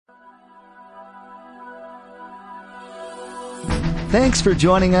Thanks for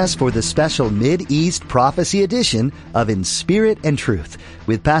joining us for the special Mid-East Prophecy edition of In Spirit and Truth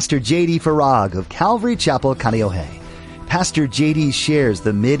with Pastor J.D. Farag of Calvary Chapel, Kaneohe. Pastor J.D. shares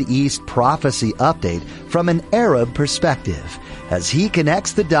the Mid-East Prophecy update from an Arab perspective as he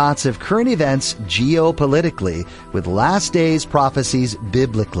connects the dots of current events geopolitically with last days prophecies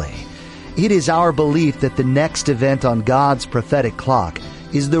biblically. It is our belief that the next event on God's prophetic clock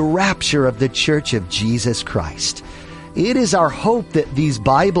is the rapture of the Church of Jesus Christ. It is our hope that these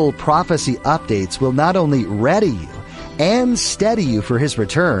Bible prophecy updates will not only ready you and steady you for His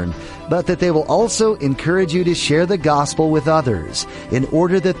return, but that they will also encourage you to share the gospel with others in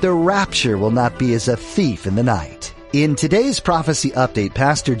order that the rapture will not be as a thief in the night. In today's prophecy update,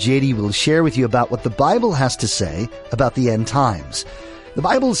 Pastor J.D. will share with you about what the Bible has to say about the end times. The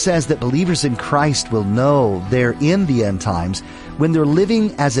Bible says that believers in Christ will know they're in the end times when they're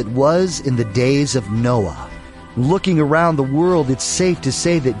living as it was in the days of Noah. Looking around the world, it's safe to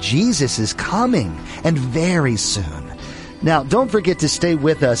say that Jesus is coming, and very soon. Now, don't forget to stay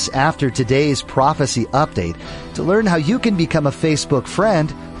with us after today's prophecy update to learn how you can become a Facebook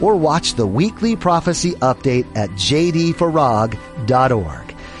friend or watch the weekly prophecy update at jdfarag.org.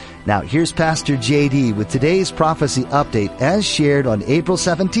 Now, here's Pastor J.D. with today's prophecy update as shared on April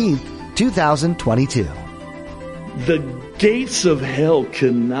 17th, 2022. The gates of hell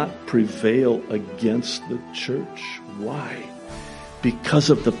cannot prevail against the church. Why? Because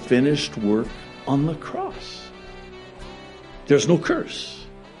of the finished work on the cross. There's no curse.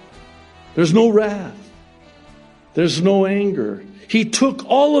 There's no wrath. There's no anger. He took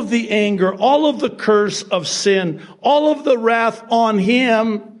all of the anger, all of the curse of sin, all of the wrath on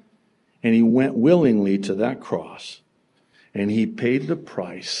Him, and He went willingly to that cross. And He paid the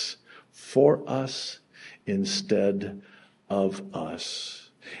price for us instead of us.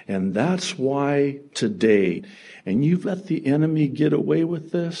 And that's why today, and you've let the enemy get away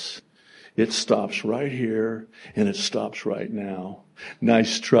with this, it stops right here and it stops right now.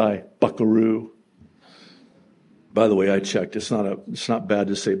 Nice try, buckaroo. By the way, I checked. It's not bad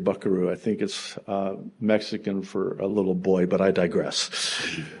to say buckaroo. I think it's Mexican for a little boy, but I digress.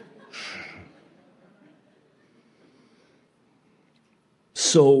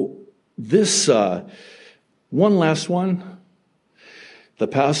 So this one last one, the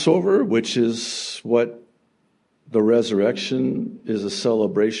Passover, which is what the resurrection is a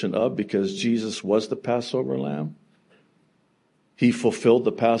celebration of because Jesus was the Passover lamb. He fulfilled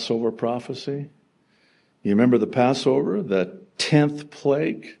the Passover prophecy. You remember the Passover, the 10th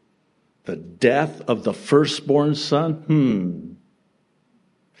plague, the death of the firstborn son?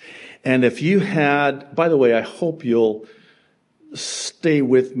 And if you had, by the way, I hope you'll stay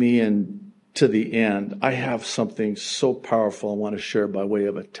with me and to the end. I have something so powerful I want to share by way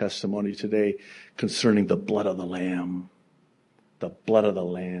of a testimony today concerning the blood of the Lamb. The blood of the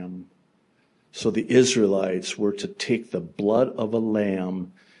Lamb. So the Israelites were to take the blood of a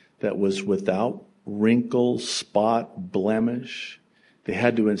lamb that was without wrinkle, spot, blemish. They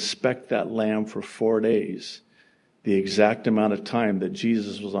had to inspect that lamb for 4 days. The exact amount of time that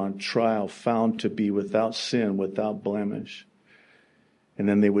Jesus was on trial, found to be without sin, without blemish. And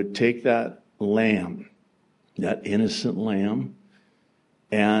then they would take that lamb, that innocent lamb,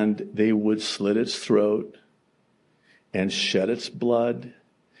 and they would slit its throat and shed its blood.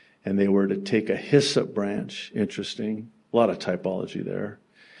 And they were to take a hyssop branch, interesting, a lot of typology there.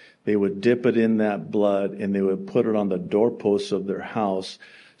 They would dip it in that blood and they would put it on the doorposts of their house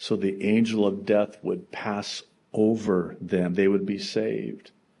so the angel of death would pass over them. They would be saved.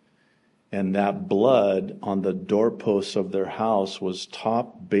 And that blood on the doorposts of their house was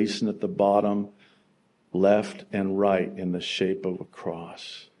top, basin at the bottom, left and right in the shape of a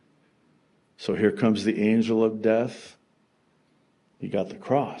cross. So here comes the angel of death. You got the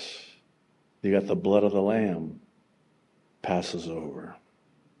cross. You got the blood of the Lamb. Passes over.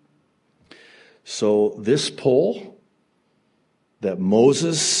 So this pole that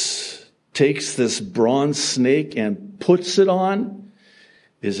Moses takes this bronze snake and puts it on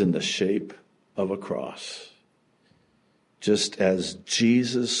is in the shape of a cross. Just as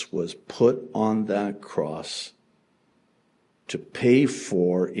Jesus was put on that cross to pay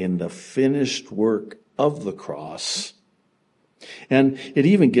for in the finished work of the cross. And it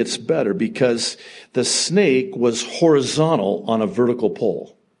even gets better because the snake was horizontal on a vertical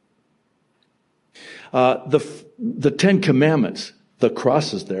pole. The 10 Commandments, the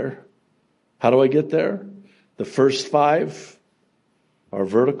cross is there. How do I get there? The first 5 are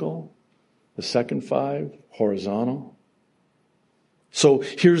vertical. The second 5, horizontal. So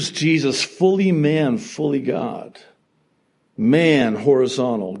here's Jesus, fully man, fully God. Man,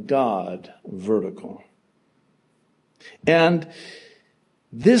 horizontal. God, vertical. And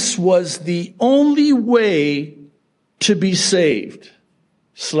this was the only way to be saved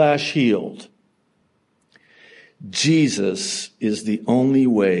 / healed. Jesus is the only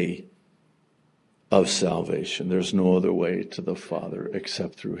way of salvation. There's no other way to the Father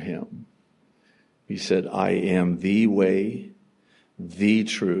except through him. He said, I am the way, the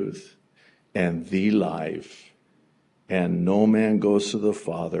truth, and the life, and no man goes to the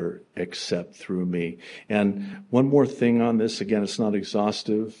Father except through me. And one more thing on this, again, it's not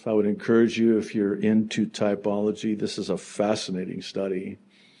exhaustive. I would encourage you, if you're into typology, this is a fascinating study.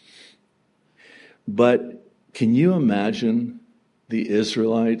 But can you imagine the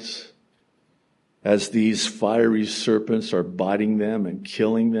Israelites as these fiery serpents are biting them and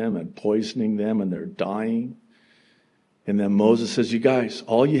killing them and poisoning them and they're dying? And then Moses says, you guys,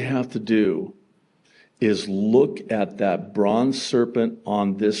 all you have to do is look at that bronze serpent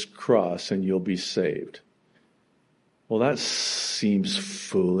on this cross and you'll be saved. Well, that seems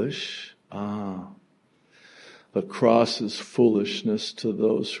foolish. The cross is foolishness to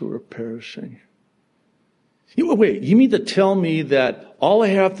those who are perishing. Wait, you mean to tell me that all I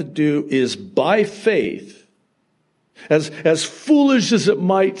have to do is by faith, as foolish as it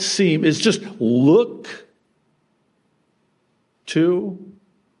might seem, is just look to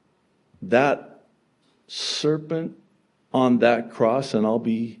that serpent on that cross and I'll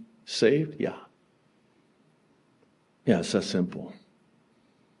be saved? Yeah. Yeah, it's that simple.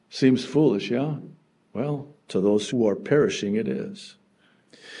 Seems foolish, yeah? Well, to those who are perishing, it is.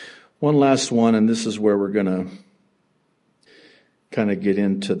 One last one, and this is where we're going to kind of get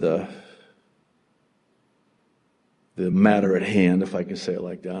into the matter at hand, if I can say it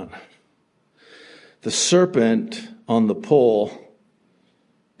like that. The serpent on the pole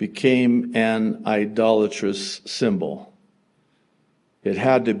became an idolatrous symbol. It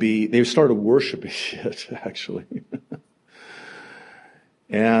had to be, they started worshiping it, actually.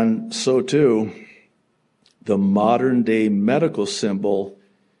 And so too, the modern day medical symbol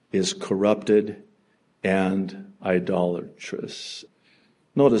is corrupted and idolatrous.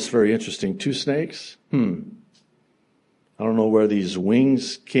 Notice, very interesting, 2 snakes. I don't know where these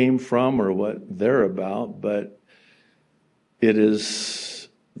wings came from or what they're about, but it is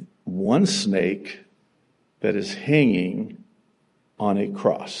one snake that is hanging on a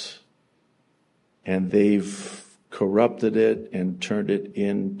cross. And they've corrupted it and turned it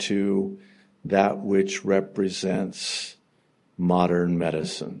into that which represents modern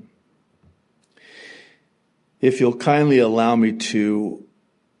medicine. If you'll kindly allow me to,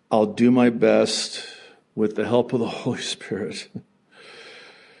 I'll do my best with the help of the Holy Spirit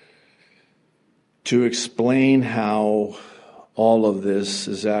to explain how all of this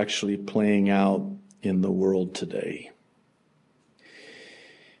is actually playing out in the world today.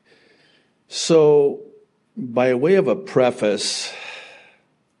 So, by way of a preface,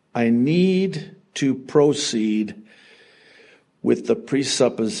 I need to proceed with the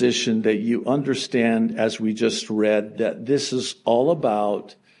presupposition that you understand, as we just read, that this is all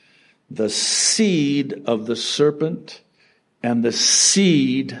about the seed of the serpent and the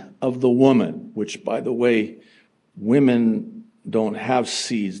seed of the woman, which, by the way, women don't have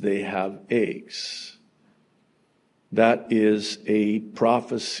seeds, they have eggs. That is a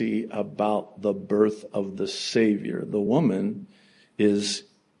prophecy about the birth of the Savior. The woman is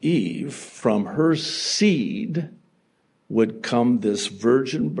Eve. From her seed would come this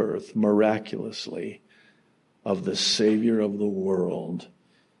virgin birth, miraculously, of the Savior of the world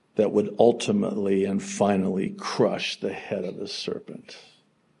that would ultimately and finally crush the head of the serpent.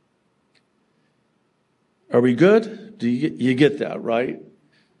 Are we good? Do you get that, right?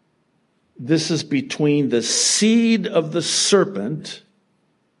 This is between the seed of the serpent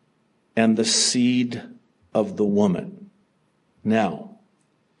and the seed of the woman. Now,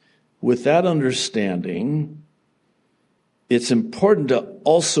 with that understanding, it's important to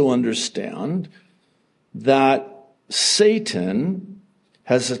also understand that Satan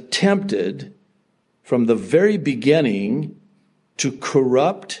has attempted from the very beginning to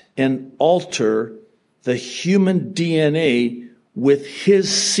corrupt and alter the human DNA with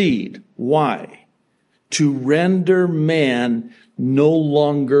his seed. Why? To render man no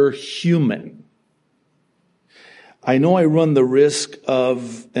longer human. I know I run the risk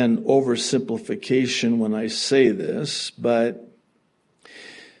of an oversimplification when I say this, but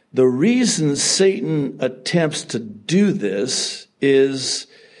the reason Satan attempts to do this is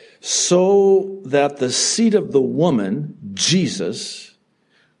so that the seed of the woman, Jesus,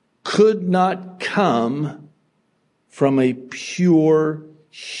 could not come from a pure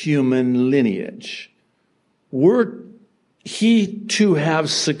human lineage. Were he to have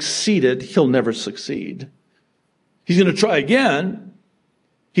succeeded, he'll never succeed. He's going to try again.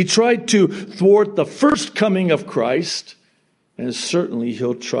 He tried to thwart the first coming of Christ, and certainly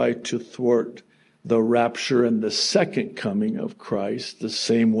he'll try to thwart the rapture and the second coming of Christ the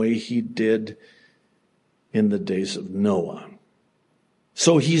same way he did in the days of Noah.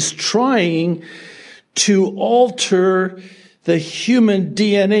 So he's trying to alter the human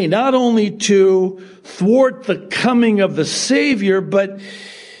DNA, not only to thwart the coming of the Savior, but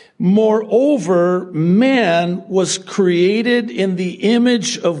moreover, man was created in the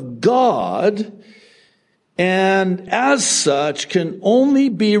image of God, and as such can only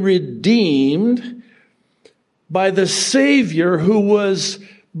be redeemed by the Savior who was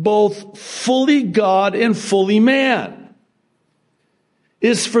both fully God and fully man.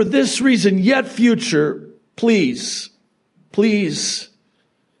 Is for this reason, yet future, please,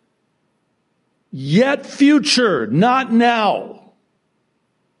 yet future, not now.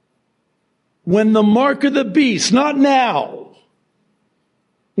 When the mark of the beast, not now.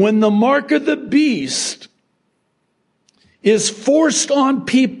 When the mark of the beast is forced on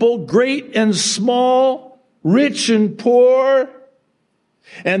people, great and small, rich and poor,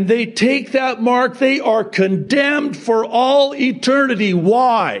 and they take that mark, they are condemned for all eternity.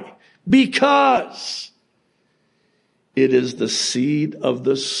 Why? Because it is the seed of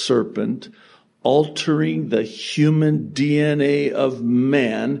the serpent altering the human DNA of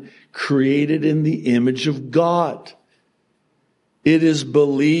man created in the image of God. It is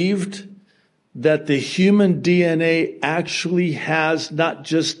believed that the human DNA actually has not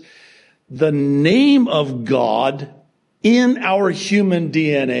just the name of God in our human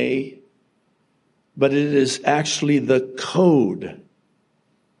DNA, but it is actually the code.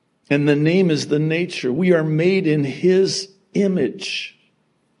 And the name is the nature. We are made in His image.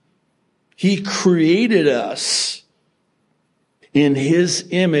 He created us in His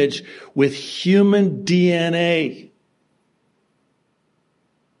image with human DNA.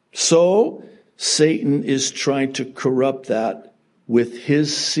 So, Satan is trying to corrupt that with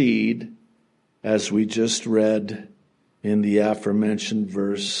his seed, as we just read in the aforementioned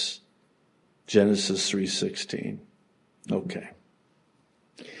verse, Genesis 3:16. Okay.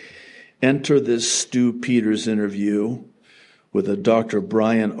 Enter this Stu Peters interview with a Dr.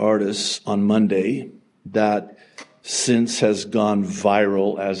 Brian Ardis on Monday that since has gone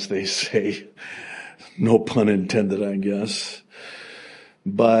viral, as they say. No pun intended, I guess.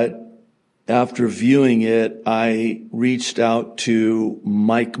 But after viewing it, I reached out to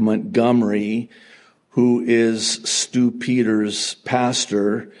Mike Montgomery, who is Stu Peters'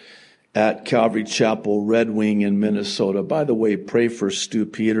 pastor at Calvary Chapel, Red Wing in Minnesota. By the way, pray for Stu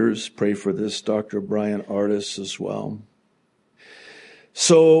Peters. Pray for this Dr. Brian Ardis as well.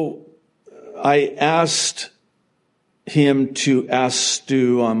 So I asked him to ask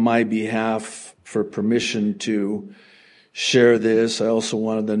Stu on my behalf for permission to share this. I also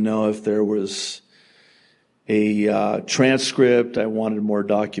wanted to know if there was a transcript. I wanted more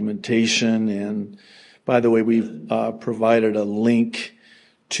documentation. And by the way, we've provided a link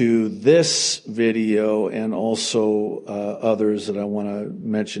to this video and also others that I want to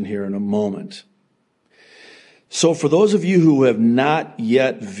mention here in a moment. So for those of you who have not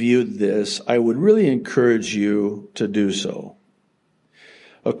yet viewed this, I would really encourage you to do so.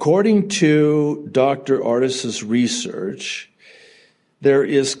 According to Dr. Ardis's research, there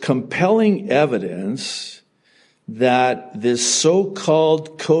is compelling evidence that this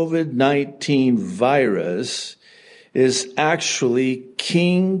so-called COVID-19 virus is actually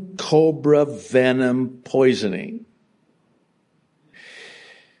king cobra venom poisoning.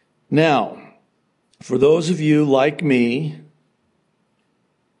 Now, for those of you like me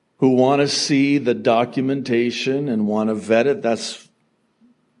who want to see the documentation and want to vet it, that's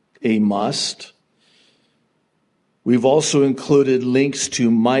a must. We've also included links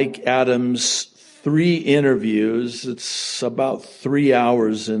to Mike Adams' 3 interviews. It's about 3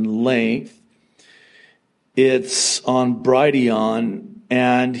 hours in length. It's on Brighteon,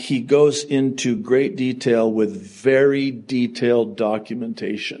 and he goes into great detail with very detailed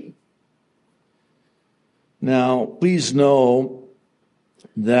documentation. Now, please know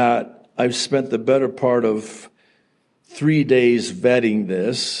that I've spent the better part of 3 days vetting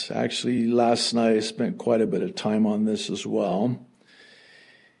this. Actually, last night I spent quite a bit of time on this as well.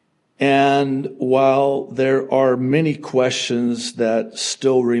 And while there are many questions that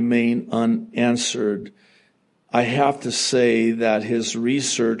still remain unanswered, I have to say that his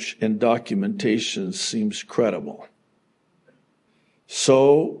research and documentation seems credible.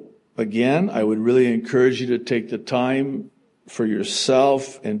 So, again, I would really encourage you to take the time for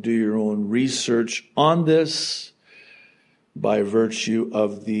yourself and do your own research on this by virtue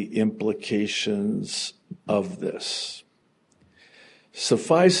of the implications of this.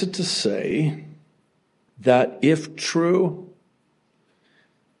 Suffice it to say that if true,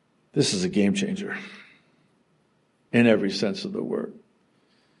 this is a game changer in every sense of the word.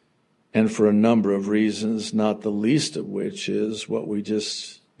 And for a number of reasons, not the least of which is what we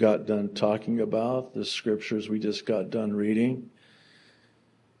just got done talking about, the scriptures we just got done reading.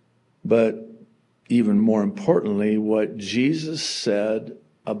 But even more importantly, what Jesus said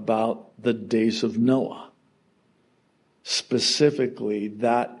about the days of Noah. Specifically,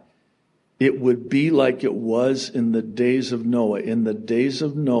 that it would be like it was in the days of Noah. In the days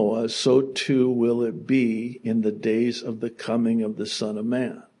of Noah, so too will it be in the days of the coming of the Son of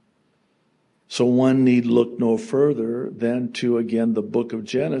Man. So one need look no further than to, again, the book of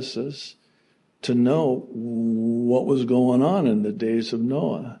Genesis to know what was going on in the days of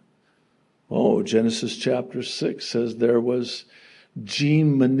Noah. Oh, Genesis chapter 6 says there was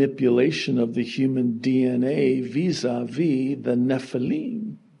gene manipulation of the human DNA vis-a-vis the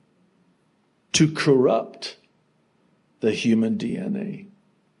Nephilim to corrupt the human DNA.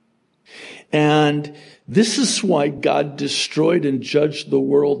 And this is why God destroyed and judged the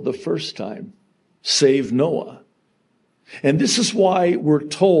world the first time, save Noah. And this is why we're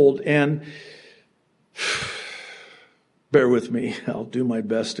told, and bear with me, I'll do my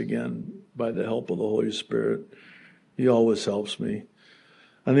best again by the help of the Holy Spirit. He always helps me.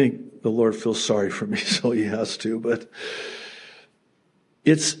 I think the Lord feels sorry for me, so he has to. But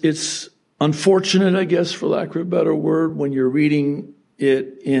it's unfortunate, I guess, for lack of a better word, when you're reading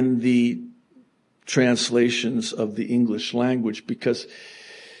it in the translations of the English language, because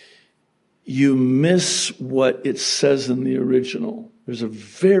you miss what it says in the original. There's a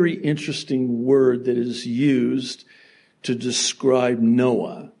very interesting word that is used to describe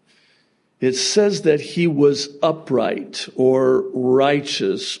Noah. It says that he was upright or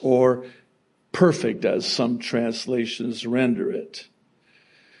righteous or perfect, as some translations render it.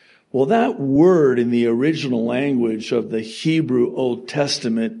 Well, that word in the original language of the Hebrew Old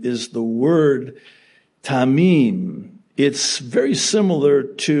Testament is the word tamim. It's very similar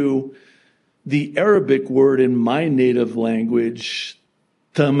to the Arabic word in my native language,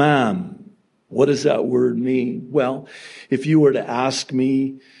 tamam. What does that word mean? Well, if you were to ask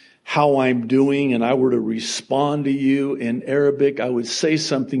me how I'm doing and I were to respond to you in Arabic, I would say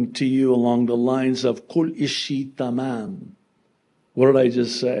something to you along the lines of Kul ishi tamam. What did I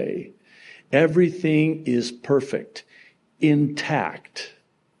just say? Everything is perfect, intact,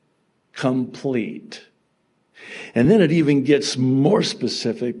 complete. And then it even gets more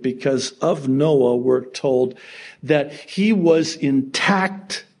specific, because of Noah, we're told that he was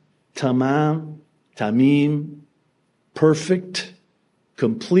intact, tamam, tamim, perfect,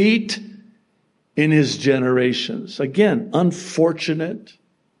 complete in his generations. Again, unfortunate,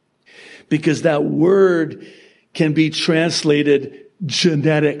 because that word can be translated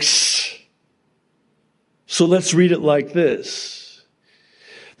genetics. So let's read it like this.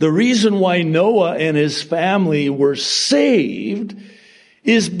 The reason why Noah and his family were saved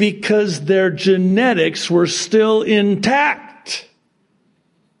is because their genetics were still intact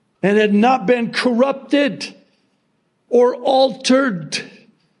and had not been corrupted or altered.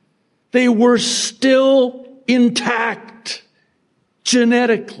 They were still intact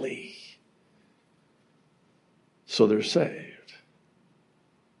genetically. So they're saved.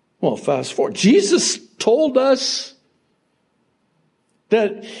 Well, fast forward. Jesus told us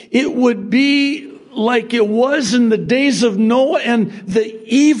that it would be like it was in the days of Noah and the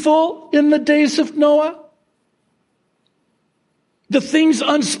evil in the days of Noah. The things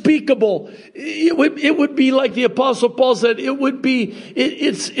unspeakable. It would be like the Apostle Paul said,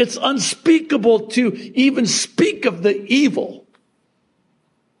 it's unspeakable to even speak of the evil.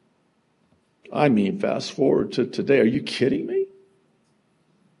 I mean, fast forward to today. Are you kidding me?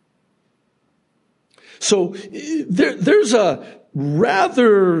 So there's a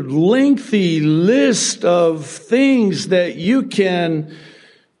rather lengthy list of things that you can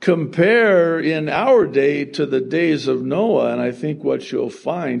compare in our day to the days of Noah. And I think what you'll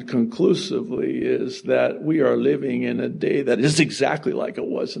find conclusively is that we are living in a day that is exactly like it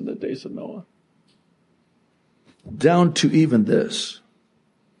was in the days of Noah. Down to even this.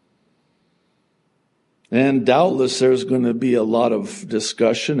 And doubtless there's going to be a lot of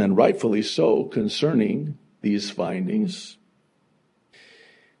discussion, and rightfully so, concerning these findings.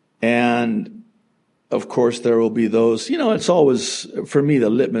 And of course, there will be those, it's always, for me, the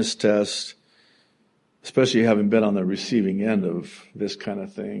litmus test, especially having been on the receiving end of this kind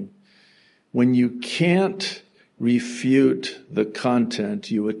of thing. When you can't refute the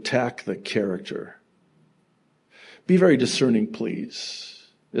content, you attack the character. Be very discerning, please,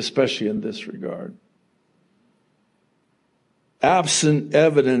 especially in this regard. absent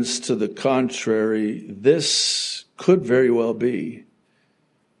evidence to the contrary, this could very well be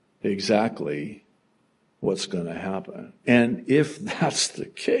exactly what's going to happen. And if that's the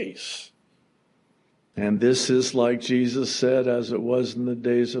case, and this is like Jesus said, as it was in the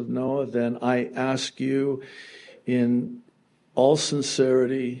days of Noah, then I ask you in all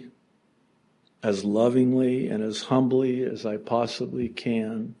sincerity, as lovingly and as humbly as I possibly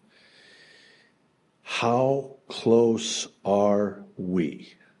can, how close are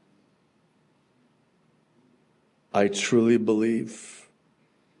we? I truly believe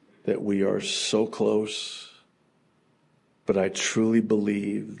that we are so close, but I truly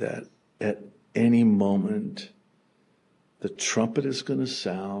believe that at any moment the trumpet is going to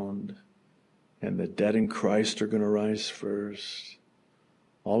sound and the dead in Christ are going to rise first.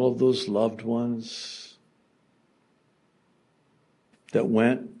 All of those loved ones that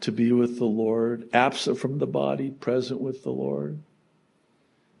went to be with the Lord, absent from the body, present with the Lord,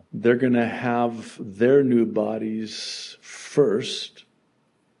 they're going to have their new bodies first.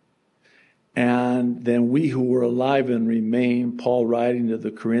 And then we who were alive and remain, Paul writing to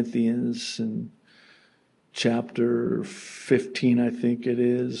the Corinthians in chapter 15, I think it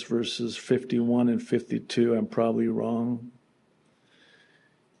is, verses 51 and 52, I'm probably wrong.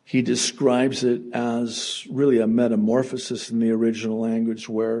 He describes it as really a metamorphosis in the original language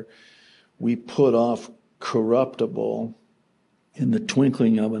where we put off corruptible in the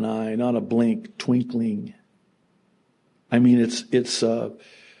twinkling of an eye, not a blink, twinkling. I mean, it's a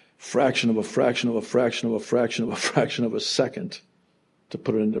fraction of a fraction of a fraction of a fraction of a fraction of a second, to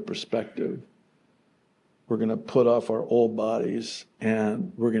put it into perspective. We're going to put off our old bodies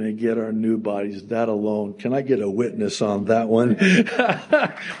and we're going to get our new bodies. That alone. Can I get a witness on that one?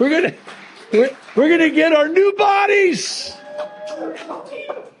 We're going to get our new bodies.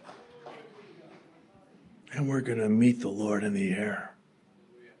 And we're going to meet the Lord in the air.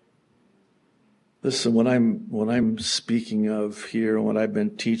 Listen, what I'm speaking of here, and what I've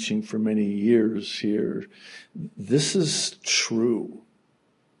been teaching for many years here, this is true.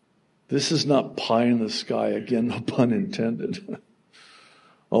 This is not pie in the sky. Again, no pun intended.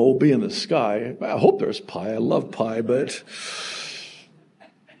 Oh, we'll be in the sky. I hope there's pie. I love pie, but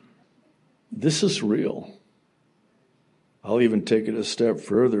this is real. I'll even take it a step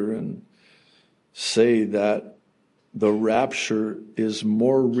further and say that the rapture is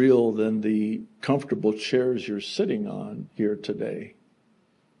more real than the comfortable chairs you're sitting on here today.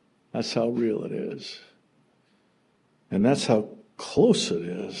 That's how real it is. And that's how close it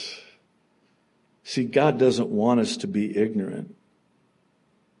is. See, God doesn't want us to be ignorant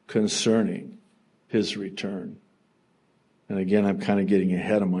concerning his return. And again, I'm kind of getting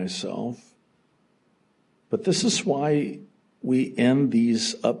ahead of myself. But this is why we end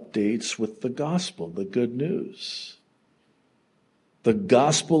these updates with the gospel, the good news. The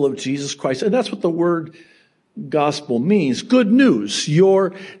gospel of Jesus Christ. And that's what the word gospel means. Good news.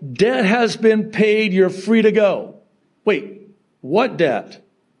 Your debt has been paid. You're free to go. Wait, what debt?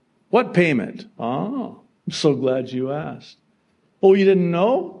 What payment? I'm so glad you asked. Oh, you didn't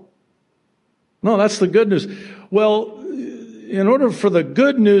know? No, that's the good news. Well, in order for the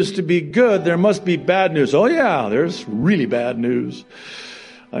good news to be good, there must be bad news. Oh yeah, there's really bad news.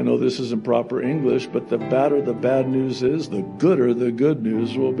 I know this isn't proper English, but the badder the bad news is, the gooder the good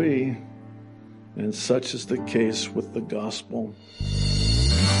news will be. And such is the case with the gospel.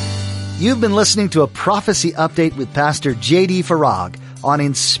 You've been listening to a prophecy update with Pastor J.D. Farag on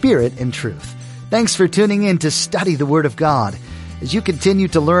In Spirit and Truth. Thanks for tuning in to study the Word of God. As you continue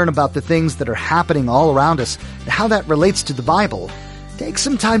to learn about the things that are happening all around us and how that relates to the Bible, take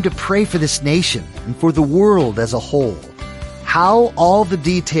some time to pray for this nation and for the world as a whole. How all the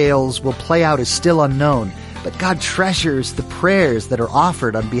details will play out is still unknown, but God treasures the prayers that are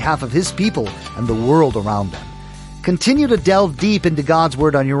offered on behalf of His people and the world around them. Continue to delve deep into God's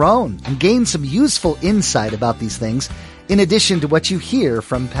Word on your own and gain some useful insight about these things in addition to what you hear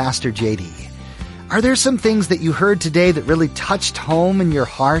from Pastor J.D. Are there some things that you heard today that really touched home in your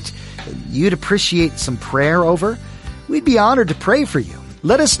heart that you'd appreciate some prayer over? We'd be honored to pray for you.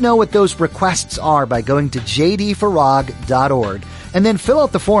 Let us know what those requests are by going to jdfarag.org and then fill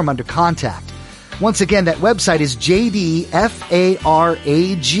out the form under contact. Once again, that website is jdfarag.org.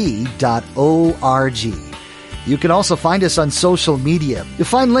 You can also find us on social media. You'll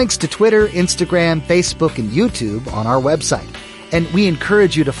find links to Twitter, Instagram, Facebook, and YouTube on our website. And we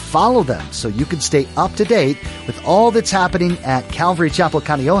encourage you to follow them so you can stay up to date with all that's happening at Calvary Chapel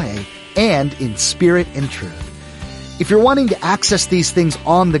Kaneohe and In Spirit and Truth. If you're wanting to access these things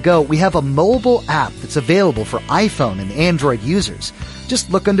on the go, we have a mobile app that's available for iPhone and Android users.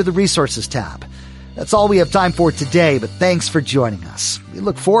 Just look under the Resources tab. That's all we have time for today, but thanks for joining us. We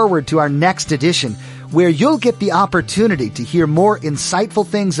look forward to our next edition, where you'll get the opportunity to hear more insightful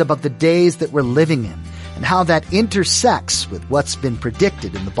things about the days that we're living in and how that intersects with what's been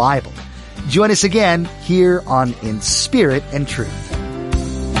predicted in the Bible. Join us again here on In Spirit and Truth.